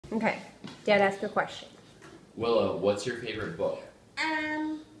Okay. Dad, ask a question. Willow, what's your favorite book?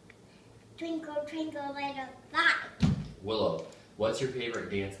 Twinkle, twinkle, little star. Willow, what's your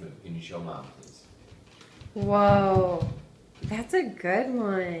favorite dance move? Can you show Mom, please? Whoa. That's a good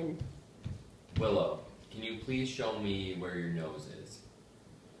one. Willow, can you please show me where your nose is?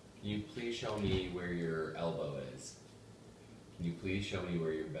 Can you please show me where your elbow is? Can you please show me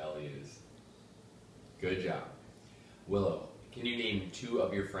where your belly is? Good job. Willow, can you name 2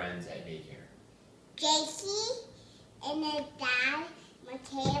 of your friends at daycare? JC and his dad,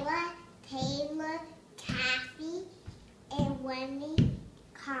 Michaela, Taylor, Kathy, and Wendy,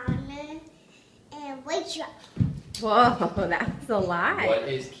 Connor, and Rachel. Whoa, that's a lot. What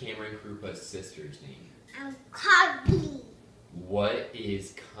is Cameron Krupa's sister's name? Cardi. What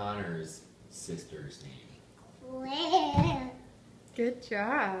is Connor's sister's name? Claire. Good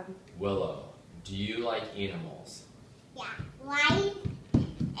job. Willow, do you like animals? Yeah, lion,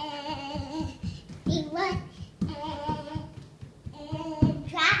 and zebra, and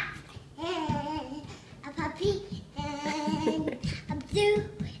giraffe, and a puppy, and a blue,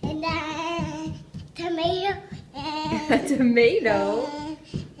 and a tomato, A and tomato.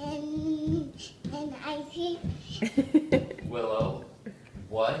 and icy. Willow,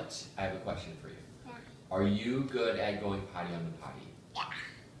 I have a question for you. Yeah. Are you good at going potty on the potty? Yeah.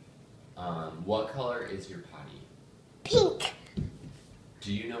 What color is your potty? Pink.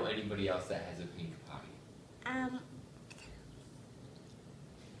 Do you know anybody else that has a pink potty?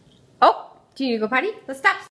 Oh, do you need to go potty? Let's stop.